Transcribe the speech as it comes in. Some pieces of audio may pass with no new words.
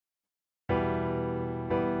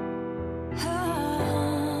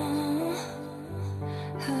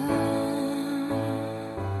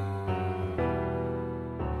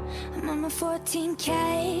14K,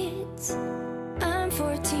 I'm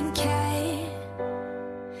 14K,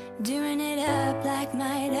 doing it up like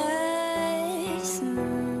Midas.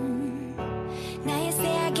 Now you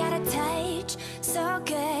say I got a touch, so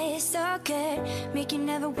good, make you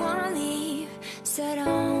never wanna leave. So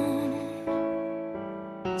don't,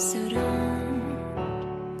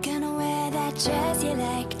 gonna wear that dress you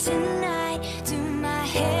like tonight, do my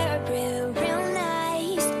hair real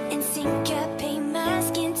nice, and syncopate my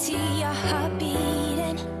skin to your heart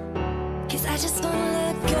beating. Cause I just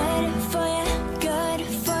wanna look good for you,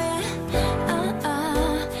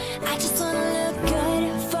 I just wanna look good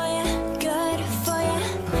for you,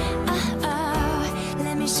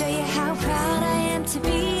 let me show you how proud I am to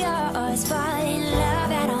be yours. Fall in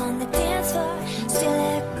love out on the dance floor, still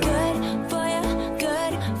look good for you,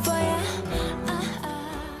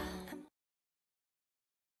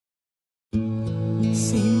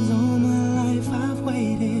 Seems all my life I've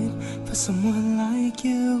waited for someone like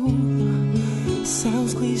you.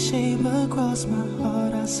 Sounds cliche, but across my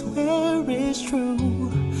heart I swear it's true.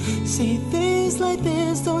 See, things like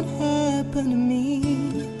this don't happen to me.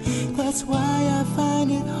 That's why I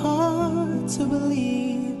find it hard to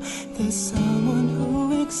believe there's someone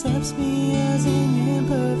who accepts me as an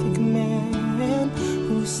imperfect man,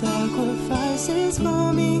 who sacrifices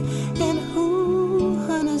for me and who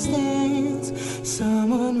understands.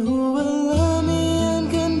 Someone who will love me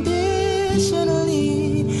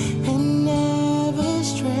unconditionally and never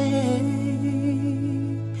stray.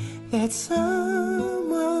 That someone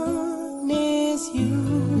is you.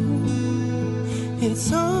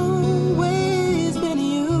 It's always been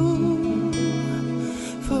you.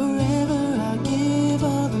 Forever I'll give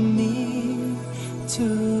all of me to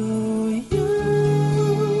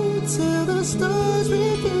you, till the stars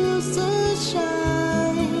refuse to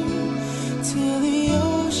shine, till the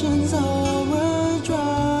oceans all run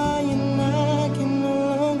dry and I can no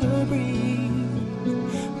longer breathe.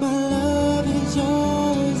 My love is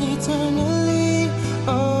yours eternally.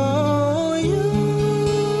 Oh, you,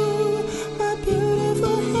 my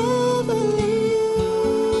beautiful heavenly you.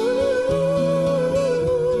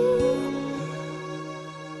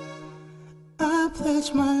 I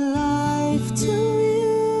pledge my life to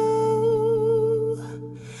you,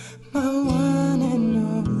 my one and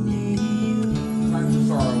only you. Times of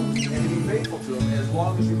sorrow, and to be faithful to him as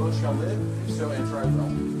long as you both shall live, if so and try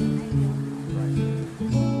well.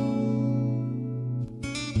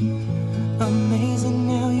 Amazing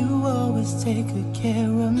how you always take good care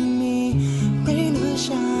of me. Rain or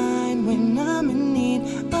shine when I'm in need,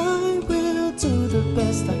 I will do the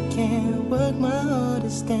best I can. Work my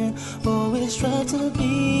hardest and always try to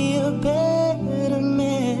be a better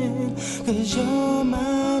man. Cause you're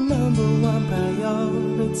my number one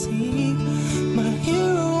priority, my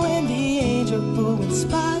hero and the angel who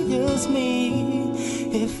inspires me.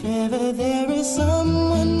 If ever there is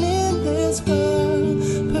someone in this world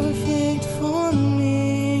perfect for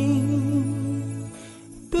me,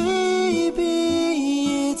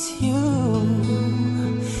 baby, it's you.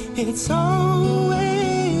 It's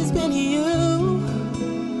always been you.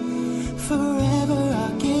 Forever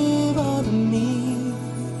I'll give all of me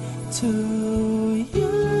to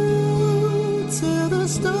you, till the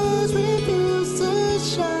stars refuse to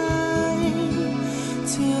shine,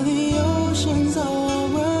 till the oceans all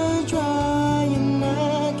run dry and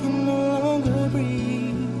I can no longer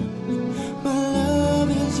breathe. My love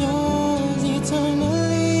is yours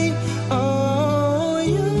eternally. Oh,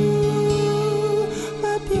 you,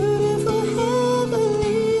 my beautiful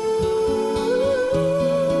heavenly you.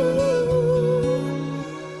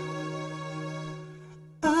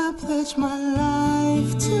 I pledge my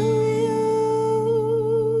life to you,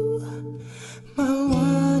 my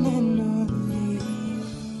one and only.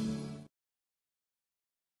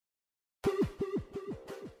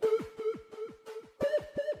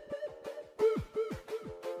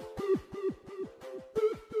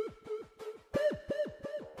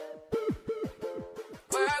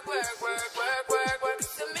 Work, work, work, work, work, work. You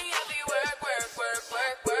see me heavy work, work, work,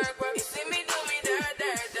 work, work, work. You see me do me dirt,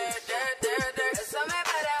 dirt, dirt, dirt, dirt, dirt. There's something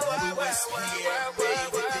about that work, work, work, work,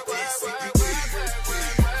 work, work, work, work, work, work, work,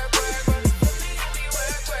 work, work, work. You see me heavy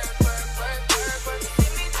work, work, work, work, work, work. You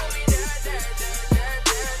see me do me dirt, dirt, dirt, dirt,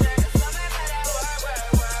 dirt, dirt. There's something about that work, work,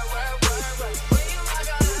 work, work, work, work. When you walk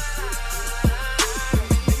on,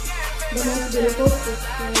 Demasiado pouco,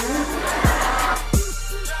 né?